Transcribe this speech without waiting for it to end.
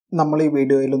നമ്മൾ ഈ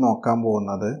വീഡിയോയിൽ നോക്കാൻ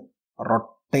പോകുന്നത്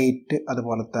റൊട്ടേറ്റ്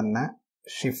അതുപോലെ തന്നെ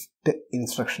ഷിഫ്റ്റ്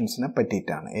ഇൻസ്ട്രക്ഷൻസിനെ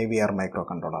പറ്റിയിട്ടാണ് AVR micro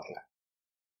കൺട്രോളറിൽ.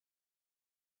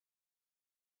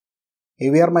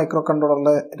 AVR micro കൺട്രോളറിൽ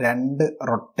 2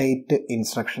 rotate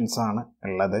instructions ആണ്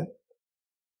ഉള്ളത്.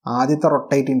 ആദ്യത്തെ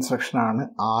റൊട്ടേറ്റ് ഇൻസ്ട്രക്ഷനാണ്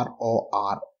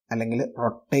ROR അല്ലെങ്കിൽ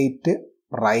റൊട്ടേറ്റ്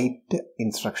റൈറ്റ്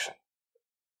ഇൻസ്ട്രക്ഷൻ.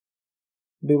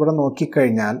 അപ്പോൾ ഇവിടെ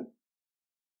നോക്കിക്കഴിഞ്ഞാൽ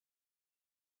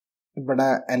ഇവിടെ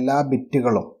എല്ലാ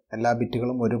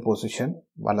ബിറ്റുകളും ഒരു പൊസിഷൻ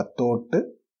വലത്തോട്ട്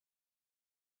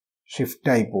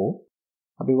ഷിഫ്റ്റായി പോവും.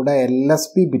 അപ്പോൾ ഇവിടെ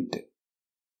LSB bit,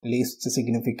 least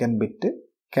significant bit,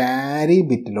 carry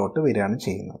ബിറ്റിലോട്ട് വരികയാണ്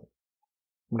ചെയ്യുന്നത്.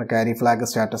 നമ്മുടെ ക്യാരി ഫ്ലാഗ്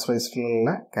സ്റ്റാറ്റസ്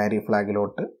രജിസ്റ്ററിലുള്ള ക്യാരി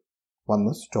ഫ്ലാഗിലോട്ട്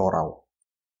വന്ന് സ്റ്റോർ ആവും.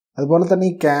 അതുപോലെ തന്നെ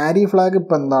ഈ ക്യാരി ഫ്ലാഗ്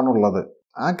ഇപ്പം എന്താണുള്ളത്,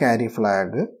 ആ ക്യാരി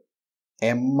ഫ്ലാഗ്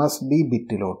MSB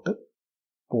ബിറ്റിലോട്ട്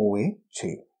പോവുകയും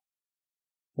ചെയ്യും.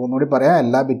 ഒന്നുകൂടി പറയാം,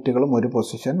 എല്ലാ ബിറ്റുകളും ഒരു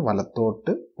പൊസിഷൻ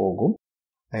വലത്തോട്ട് പോകും.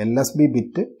 LSB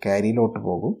ബിറ്റ് ക്യാരിയിലോട്ട്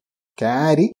പോകും,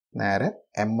 ക്യാരി നേരെ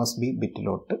MSB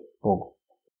ബിറ്റിലോട്ട് പോകും.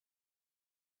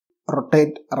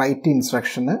 റൊട്ടേറ്റ് റൈറ്റ്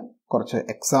ഇൻസ്ട്രക്ഷന് കുറച്ച്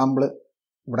എക്സാമ്പിൾ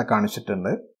ഇവിടെ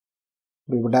കാണിച്ചിട്ടുണ്ട്.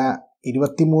 ഇവിടെ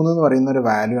 23 എന്ന് പറയുന്ന ഒരു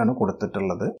വാല്യൂ ആണ്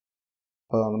കൊടുത്തിട്ടുള്ളത്.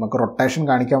 അപ്പോൾ നമുക്ക് റൊട്ടേഷൻ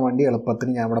കാണിക്കാൻ വേണ്ടി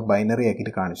എളുപ്പത്തിന് ഞാൻ ഇവിടെ ബൈനറി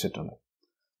ആക്കിയിട്ട് കാണിച്ചിട്ടുണ്ട്.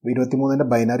 23ൻ്റെ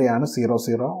ബൈനറിയാണ്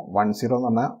 0010 എന്ന്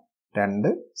പറഞ്ഞാൽ 2,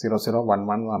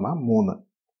 0011 എന്ന് പറഞ്ഞാൽ 3.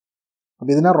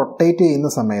 അപ്പോൾ ഇതിനെ റൊട്ടേറ്റ് ചെയ്യുന്ന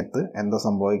സമയത്ത് എന്താ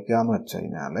സംഭവിക്കുക എന്ന് വെച്ച്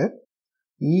കഴിഞ്ഞാൽ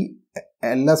ഈ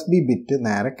LSB ബിറ്റ്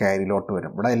നേരെ ക്യാരിയിലോട്ട്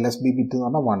വരും. ഇവിടെ LSB ബിറ്റ് എന്ന്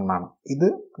പറഞ്ഞാൽ 1 ആണ്. ഇത്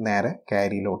നേരെ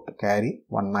ക്യാരിയിലോട്ട്, ക്യാരി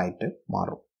 1 ആയിട്ട്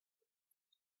മാറും.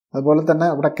 അതുപോലെ തന്നെ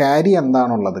ഇവിടെ ക്യാരി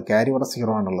എന്താണുള്ളത്, ക്യാരി ഇവിടെ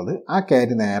 0 ആണുള്ളത്. ആ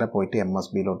ക്യാരി നേരെ പോയിട്ട്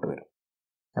MSBയിലോട്ട് വരും.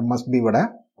 MSB ഇവിടെ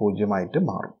 0 ആയിട്ട്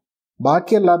മാറും.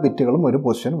 ബാക്കി എല്ലാ ബിറ്റുകളും ഒരു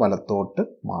പൊസിഷൻ വലത്തോട്ട്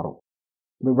മാറും.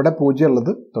 ഇവിടെ 0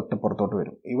 ഉള്ളത് തൊട്ട് പുറത്തോട്ട്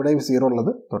വരും, ഇവിടെ 0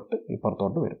 ഉള്ളത് തൊട്ട്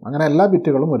ഇപ്പുറത്തോട്ട് വരും. അങ്ങനെ എല്ലാ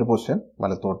ബിറ്റുകളും ഒരു പൊസിഷൻ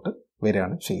വലത്തോട്ട്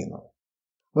വരികയാണ് ചെയ്യുന്നത്.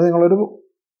 അപ്പോൾ നിങ്ങളൊരു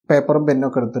പേപ്പറും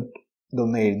പെന്നൊക്കെ എടുത്തിട്ട്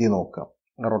ഇതൊന്ന് എഴുതി നോക്കാം.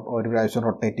 ഒരു പ്രാവശ്യം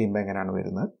റൊട്ടേറ്റ് ചെയ്യുമ്പോൾ എങ്ങനെയാണ്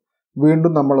വരുന്നത്,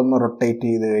 വീണ്ടും നമ്മളൊന്ന് റൊട്ടേറ്റ്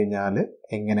ചെയ്ത് കഴിഞ്ഞാൽ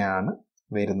എങ്ങനെയാണ്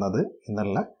വരുന്നത്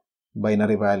എന്നുള്ള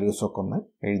ബൈനറി വാല്യൂസൊക്കെ ഒന്ന്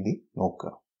എഴുതി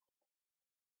നോക്കുക.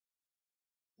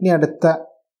 ഇനി അടുത്ത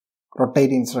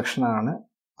റൊട്ടേറ്റ് ഇൻസ്ട്രക്ഷനാണ്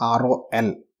ROL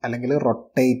അല്ലെങ്കിൽ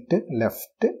റൊട്ടേറ്റ്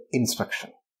ലെഫ്റ്റ് ഇൻസ്ട്രക്ഷൻ.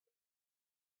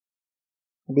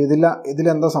 അപ്പോൾ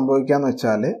ഇതിലെന്താ സംഭവിക്കാന്ന്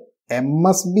വെച്ചാൽ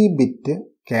MSB ബിറ്റ്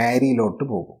ക്യാരിയിലോട്ട്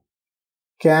പോകും,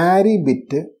 ക്യാരി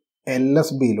ബിറ്റ്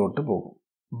LSBയിലോട്ട് പോകും.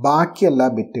 ബാക്കി എല്ലാ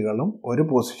ബിറ്റുകളും ഒരു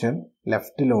പൊസിഷൻ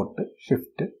ലെഫ്റ്റിലോട്ട്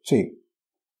ഷിഫ്റ്റ് ചെയ്യും.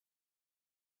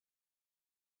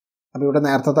 അപ്പോൾ ഇവിടെ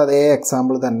നേരത്തെ അതേ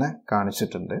എക്സാമ്പിൾ തന്നെ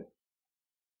കാണിച്ചിട്ടുണ്ട്.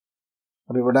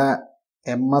 അപ്പോൾ ഇവിടെ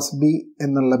MSB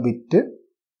എന്നുള്ള ബിറ്റ്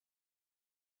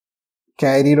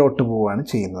ക്യാരിയിലോട്ട് പോവുകയാണ്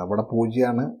ചെയ്യുന്നത്. ഇവിടെ 0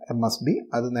 ആണ് MSB,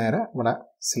 അത് നേരെ ഇവിടെ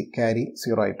ക്യാരി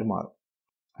 0 ആയിട്ട് മാറും.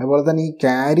 അതുപോലെ തന്നെ ഈ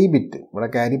ക്യാരി ബിറ്റ്, ഇവിടെ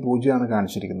ക്യാരി 0 ആണ്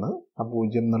കാണിച്ചിരിക്കുന്നത്. ആ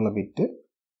 0 എന്നുള്ള ബിറ്റ്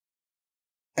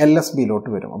LSBയിലോട്ട്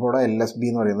വരും. അപ്പോൾ ഇവിടെ LSB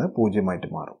എന്ന് പറയുന്നത് 0 ആയിട്ട്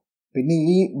മാറും. പിന്നെ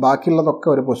ഈ ബാക്കിയുള്ളതൊക്കെ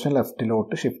ഒരു പൊസിഷൻ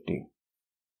ലെഫ്റ്റിലോട്ട് ഷിഫ്റ്റ് ചെയ്യും.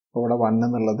 അപ്പോൾ ഇവിടെ 1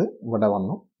 എന്നുള്ളത് ഇവിടെ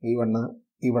വന്നു, ഈ 1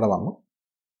 ഇവിടെ വന്നു.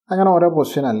 അങ്ങനെ ഓരോ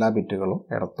പൊസിഷൻ എല്ലാ ബിറ്റുകളും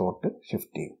ഇടത്തോട്ട്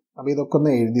ഷിഫ്റ്റ് ചെയ്യും. അപ്പോൾ ഇതൊക്കെ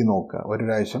ഒന്ന് എഴുതി നോക്കുക. ഒരു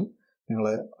പ്രാവശ്യം നിങ്ങൾ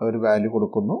ഒരു വാല്യൂ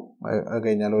കൊടുക്കുന്നു, അത്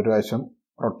കഴിഞ്ഞാൽ ഒരു പ്രാവശ്യം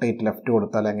റൊട്ടേറ്റ് ലെഫ്റ്റ്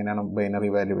കൊടുത്താൽ എങ്ങനെയാണ് ബൈനറി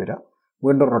വാല്യൂ വരിക,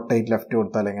 വീണ്ടും റൊട്ടേറ്റ് ലെഫ്റ്റ്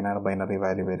കൊടുത്താൽ എങ്ങനെയാണ് ബൈനറി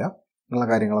വാല്യൂ വരിക എന്നുള്ള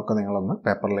കാര്യങ്ങളൊക്കെ നിങ്ങളൊന്ന്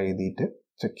പേപ്പറിൽ എഴുതിയിട്ട്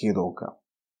ചെക്ക് ചെയ്ത് നോക്കുക.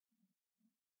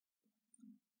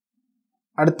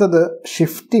 അടുത്തത്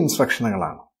ഷിഫ്റ്റ്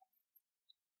ഇൻസ്ട്രക്ഷനുകളാണ്.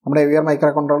 നമ്മുടെ AVR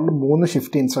മൈക്രോ കൺട്രോളറിൽ 3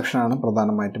 ഷിഫ്റ്റ് ഇൻസ്ട്രക്ഷനാണ്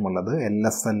പ്രധാനമായിട്ടും ഉള്ളത്.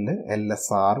 LSL,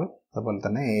 LSR, അതുപോലെ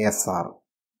തന്നെ ASR.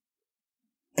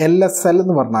 LSL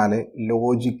എന്ന് പറഞ്ഞാൽ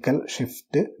ലോജിക്കൽ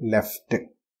ഷിഫ്റ്റ് ലെഫ്റ്റ്.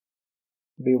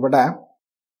 ഇവിടെ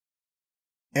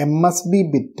MSB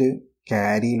ബിറ്റ്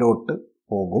ക്യാരിയിലോട്ട്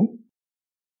പോകും,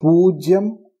 0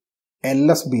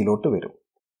 LSBയിലോട്ട് വരും.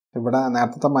 ഇവിടെ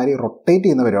നേരത്തെ മാതിരി റൊട്ടേറ്റ്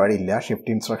ചെയ്യുന്ന പരിപാടിയില്ല,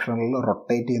 ഷിഫ്റ്റ് ഇൻസ്ട്രക്ഷനിൽ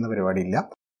റൊട്ടേറ്റ് ചെയ്യുന്ന പരിപാടിയില്ല.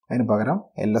 അതിന് പകരം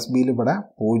LSBയിൽ ഇവിടെ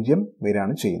 0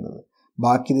 വരികയാണ് ചെയ്യുന്നത്.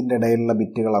 ബാക്കി ഇതിൻ്റെ ഇടയിലുള്ള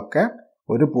ബിറ്റുകളൊക്കെ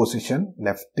ഒരു പൊസിഷൻ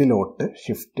ലെഫ്റ്റിലോട്ട്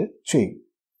ഷിഫ്റ്റ് ചെയ്യും.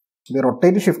 ഈ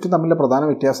റൊട്ടേറ്റ് ഷിഫ്റ്റ് തമ്മിലെ പ്രധാന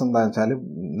വ്യത്യാസം എന്താണെന്ന് വെച്ചാൽ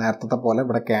നേരത്തെ പോലെ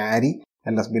ഇവിടെ ക്യാരി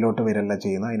LSBയിലോട്ട് വരികയല്ല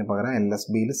ചെയ്യുന്നത്. അതിന് പകരം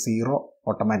LSBയിൽ 0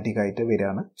 ഓട്ടോമാറ്റിക്കായിട്ട്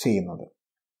വരികയാണ് ചെയ്യുന്നത്.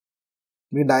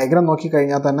 ഈ ഡയഗ്രാം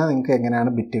നോക്കിക്കഴിഞ്ഞാൽ തന്നെ നിങ്ങൾക്ക്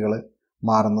എങ്ങനെയാണ് ബിറ്റുകൾ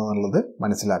മാറുന്നത് എന്നുള്ളത്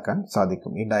മനസ്സിലാക്കാൻ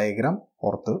സാധിക്കും. ഈ ഡയഗ്രാം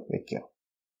ഓർത്ത് വയ്ക്കുക.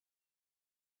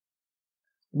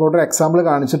 ഇപ്പോൾ ഒരു എക്സാമ്പിൾ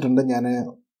കാണിച്ചിട്ടുണ്ട്. ഞാൻ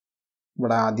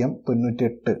ഇവിടെ ആദ്യം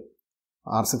 98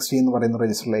 R60 എന്ന് പറയുന്ന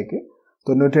രജിസ്റ്ററിലേക്ക്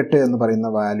 98 എന്ന് പറയുന്ന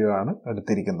വാല്യൂ ആണ്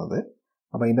എടുത്തിരിക്കുന്നത്.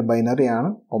 അപ്പോൾ അതിൻ്റെ ബൈനറിയാണ്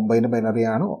 9ൻ്റെ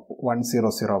ബൈനറിയാണ്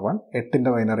 1001,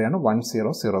 8ൻ്റെ ബൈനറിയാണ്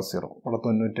 1000. ഇവിടെ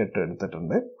 98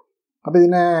 എടുത്തിട്ടുണ്ട്. അപ്പോൾ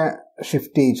ഇതിനെ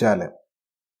ഷിഫ്റ്റ് ചെയ്യിച്ചാൽ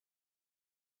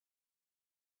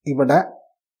ഇവിടെ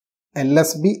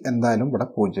LSB എന്തായാലും ഇവിടെ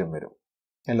 0 വരും.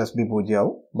 LSB 0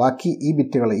 ആവും. ബാക്കി ഈ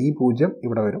ബിറ്റുകൾ ഈ 0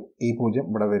 ഇവിടെ വരും, ഈ 0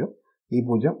 ഇവിടെ വരും, ഈ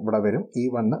 0 ഇവിടെ വരും, ഈ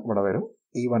 1 ഇവിടെ വരും,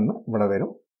 ഈ 1 ഇവിടെ വരും,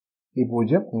 ഈ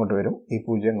 0 ഇങ്ങോട്ട് വരും, ഈ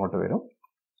 0 ഇങ്ങോട്ട് വരും.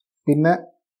 പിന്നെ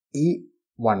ഈ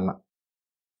 1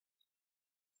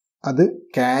 അത്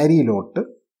ക്യാരിയിലോട്ട്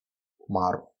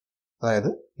മാറും. അതായത്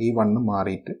ഈ 1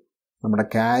 മാറിയിട്ട് നമ്മുടെ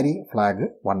ക്യാരി ഫ്ലാഗ്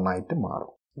 1 ആയിട്ട്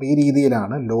മാറും. അപ്പോൾ ഈ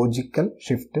രീതിയിലാണ് ലോജിക്കൽ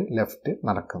ഷിഫ്റ്റ് ലെഫ്റ്റ്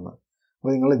നടക്കുന്നത്.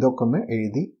 അപ്പോൾ നിങ്ങൾ ഇതൊക്കെ ഒന്ന്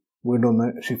എഴുതി വീണ്ടും ഒന്ന്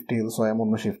ഷിഫ്റ്റ് ചെയ്ത് സ്വയം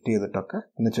ഒന്ന് ഷിഫ്റ്റ് ചെയ്തിട്ടൊക്കെ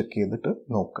ഒന്ന് ചെക്ക് ചെയ്തിട്ട്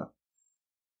നോക്കുക.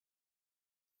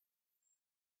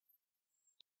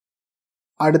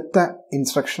 അടുത്ത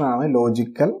ഇൻസ്ട്രക്ഷനാണ്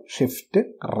ലോജിക്കൽ ഷിഫ്റ്റ്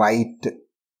റൈറ്റ്.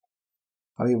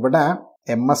 അപ്പോൾ ഇവിടെ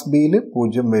MSBയിൽ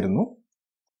 0 വരുന്നു.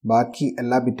 ബാക്കി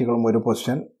എല്ലാ ബിറ്റുകളും ഒരു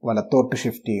പൊസിഷൻ വലത്തോട്ട്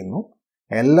ഷിഫ്റ്റ് ചെയ്യുന്നു.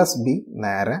 LSB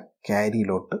നേരെ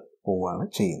ക്യാരിയിലോട്ട് പോവുകയാണ്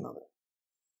ചെയ്യുന്നത്.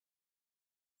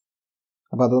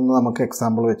 അപ്പോൾ അതൊന്ന് നമുക്ക്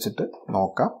എക്സാമ്പിൾ വെച്ചിട്ട്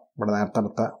നോക്കാം. ഇവിടെ നേരത്തെ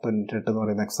അടുത്ത 98 എന്ന്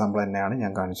പറയുന്ന എക്സാമ്പിൾ തന്നെയാണ്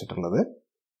ഞാൻ കാണിച്ചിട്ടുള്ളത്.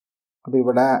 അപ്പോൾ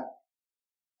ഇവിടെ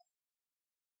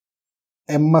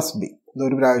MSB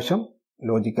ഇതൊരു പ്രാവശ്യം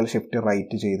ലോജിക്കൽ ഷിഫ്റ്റ്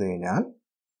റൈറ്റ് ചെയ്ത് കഴിഞ്ഞാൽ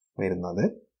വരുന്നത്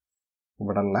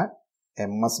ഇവിടെയുള്ള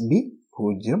MSB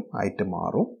 0 ആയിട്ട്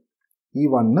മാറും. ഈ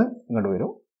 1 ഇങ്ങോട്ട് വരും,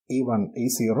 ഈ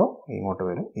 0 ഇങ്ങോട്ട്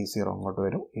വരും, ഈ 0 ഇങ്ങോട്ട്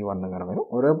വരും, ഈ 1 ഇങ്ങനെ വരും.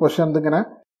 ഓരോ പൊസിഷൻ എന്തിങ്ങനെ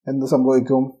എന്ത്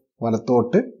സംഭവിക്കും?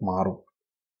 വലത്തോട്ട് മാറും.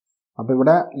 അപ്പോൾ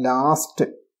ഇവിടെ ലാസ്റ്റ്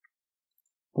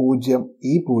 0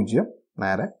 ഈ 0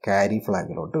 നേരെ ക്യാരി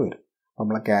ഫ്ലാഗിലോട്ട് വരും.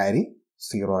 നമ്മളെ ക്യാരി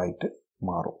 0 ആയിട്ട്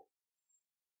മാറും.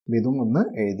 ഇതും ഒന്ന്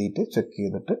എഴുതിയിട്ട് ചെക്ക്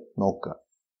ചെയ്തിട്ട് നോക്കുക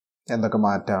എന്തൊക്കെ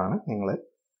മാറ്റമാണ് നിങ്ങൾ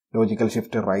ലോജിക്കൽ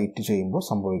ഷിഫ്റ്റ് റൈറ്റ് ചെയ്യുമ്പോൾ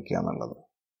സംഭവിക്കുക എന്നുള്ളത്.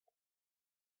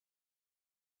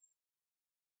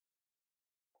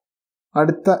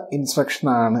 അടുത്ത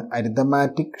ഇൻസ്ട്രക്ഷനാണ്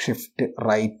അരിതമാറ്റിക് ഷിഫ്റ്റ്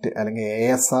റൈറ്റ് അല്ലെങ്കിൽ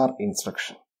ASR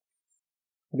ഇൻസ്ട്രക്ഷൻ.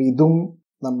 അപ്പോൾ ഇതും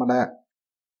നമ്മുടെ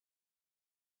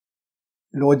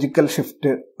ലോജിക്കൽ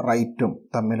ഷിഫ്റ്റ് റൈറ്റും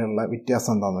തമ്മിലുള്ള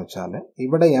വ്യത്യാസം എന്താണെന്ന് വെച്ചാൽ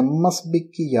ഇവിടെ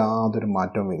MSBക്ക് യാതൊരു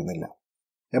മാറ്റവും വരുന്നില്ല.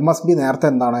 MSB നേരത്തെ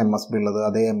എന്താണോ MSB ഉള്ളത്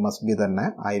അതേ MSB തന്നെ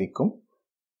ആയിരിക്കും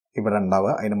ഇവിടെ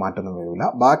ഉണ്ടാവുക. അതിന് മാറ്റമൊന്നും വരില്ല.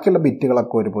 ബാക്കിയുള്ള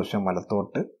ബിറ്റുകളൊക്കെ ഒരു പൊസിഷൻ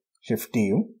വലത്തോട്ട് ഷിഫ്റ്റ്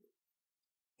ചെയ്യും.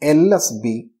 LSB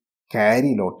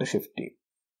ക്യാരിയിലോട്ട് ഷിഫ്റ്റ് ചെയ്യും.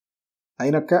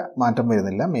 അതിനൊക്കെ മാറ്റം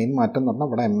വരുന്നില്ല. മെയിൻ മാറ്റം എന്ന് പറഞ്ഞാൽ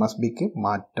ഇവിടെ MSBക്ക്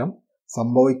മാറ്റം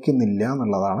സംഭവിക്കുന്നില്ല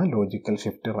എന്നുള്ളതാണ് ലോജിക്കൽ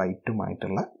ഷിഫ്റ്റ്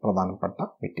റൈറ്റുമായിട്ടുള്ള പ്രധാനപ്പെട്ട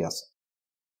വ്യത്യാസം.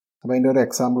 അപ്പോൾ അതിൻ്റെ ഒരു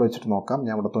എക്സാമ്പിൾ വെച്ചിട്ട് നോക്കാം.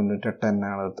 ഞാൻ ഇവിടെ 98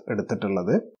 തന്നെയാണ്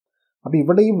എടുത്തിട്ടുള്ളത്. അപ്പോൾ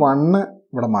ഇവിടെ ഈ 1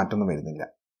 ഇവിടെ മാറ്റമൊന്നും വരുന്നില്ല.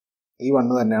 ഈ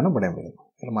 1 തന്നെയാണ് ഇവിടെയും വരുന്നത്.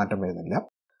 ഇതിൽ മാറ്റം വരുന്നില്ല.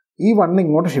 ഈ 1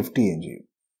 ഇങ്ങോട്ട് ഷിഫ്റ്റ് ചെയ്യുകയും ചെയ്യും.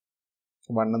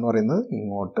 1 എന്ന് പറയുന്നത്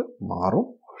ഇങ്ങോട്ട് മാറും,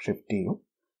 ഷിഫ്റ്റ് ചെയ്യും.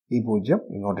 ഈ 0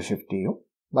 ഇങ്ങോട്ട് ഷിഫ്റ്റ് ചെയ്യും.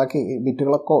 ബാക്കി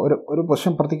ബിറ്റുകളൊക്കെ ഒരു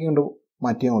പൊസിഷൻ പുറത്തേക്ക് കൊണ്ട്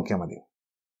മാറ്റി നോക്കിയാൽ മതി.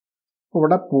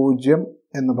 ഇവിടെ 0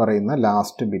 എന്ന് പറയുന്ന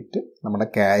ലാസ്റ്റ് ബിറ്റ് നമ്മുടെ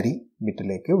ക്യാരി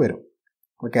ബിറ്റിലേക്ക് വരും.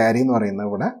 അപ്പോൾ ക്യാരി എന്ന് പറയുന്നത്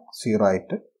ഇവിടെ 0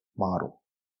 ആയിട്ട് മാറും.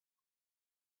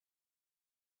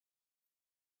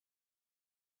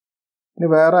 ഇനി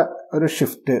വേറെ ഒരു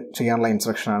ഷിഫ്റ്റ് ചെയ്യാനുള്ള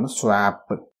ഇൻസ്ട്രക്ഷനാണ്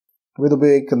സ്വാപ്പ്. അപ്പോൾ ഇത്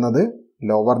ഉപയോഗിക്കുന്നത്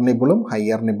ലോവർ നിബിളും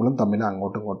ഹയർ നിബിളും തമ്മിൽ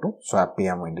അങ്ങോട്ടും ഇങ്ങോട്ടും സ്വാപ്പ്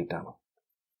ചെയ്യാൻ വേണ്ടിയിട്ടാണ്.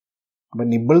 അപ്പോൾ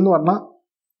നിബിൾ എന്ന് പറഞ്ഞാൽ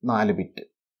 4 ബിറ്റ്.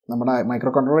 നമ്മുടെ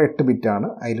മൈക്രോ കൺട്രോളർ 8 ബിറ്റാണ്.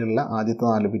 അതിലുള്ള ആദ്യത്തെ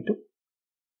 4 ബിറ്റും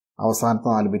അവസാനത്തെ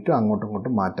 4 ബിറ്റും അങ്ങോട്ടും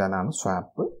ഇങ്ങോട്ടും മാറ്റാനാണ്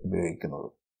സ്വാപ്പ് ഉപയോഗിക്കുന്നത്.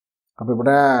 അപ്പോൾ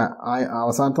ഇവിടെ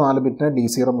അവസാനത്തെ 4 ബിറ്റിനെ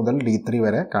D0 മുതൽ D3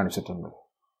 വരെ കാണിച്ചിട്ടുണ്ട്.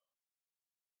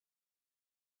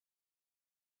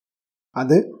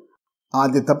 അത്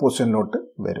ആദ്യത്തെ പൊസിഷനിലോട്ട്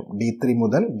വരും. D3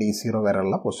 മുതൽ D0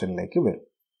 വരെയുള്ള പൊസിഷനിലേക്ക് വരും.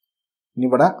 ഇനി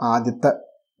ഇവിടെ ആദ്യത്തെ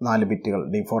 4 ബിറ്റുകൾ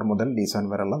D4 മുതൽ D7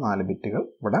 വരെയുള്ള 4 ബിറ്റുകൾ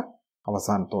ഇവിടെ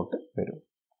അവസാനത്തോട്ട് വരും.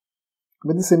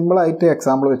 അപ്പോൾ ഇത് സിമ്പിളായിട്ട്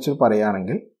എക്സാമ്പിൾ വെച്ച്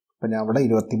പറയുകയാണെങ്കിൽ ഇപ്പോൾ ഞാൻ അവിടെ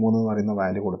 23 എന്ന് പറയുന്ന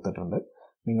വാല്യൂ കൊടുത്തിട്ടുണ്ട്.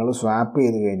 നിങ്ങൾ സ്വാപ്പ്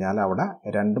ചെയ്ത് കഴിഞ്ഞാൽ അവിടെ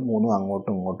 2, 3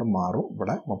 അങ്ങോട്ടും ഇങ്ങോട്ടും മാറും.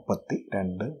 ഇവിടെ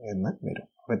 32 എന്ന് വരും.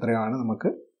 അപ്പോൾ ഇത്രയാണ് നമുക്ക്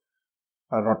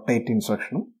റൊട്ടേറ്റ്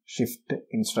ഇൻസ്ട്രക്ഷനും ഷിഫ്റ്റ്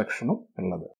ഇൻസ്ട്രക്ഷനും ഉള്ളത്.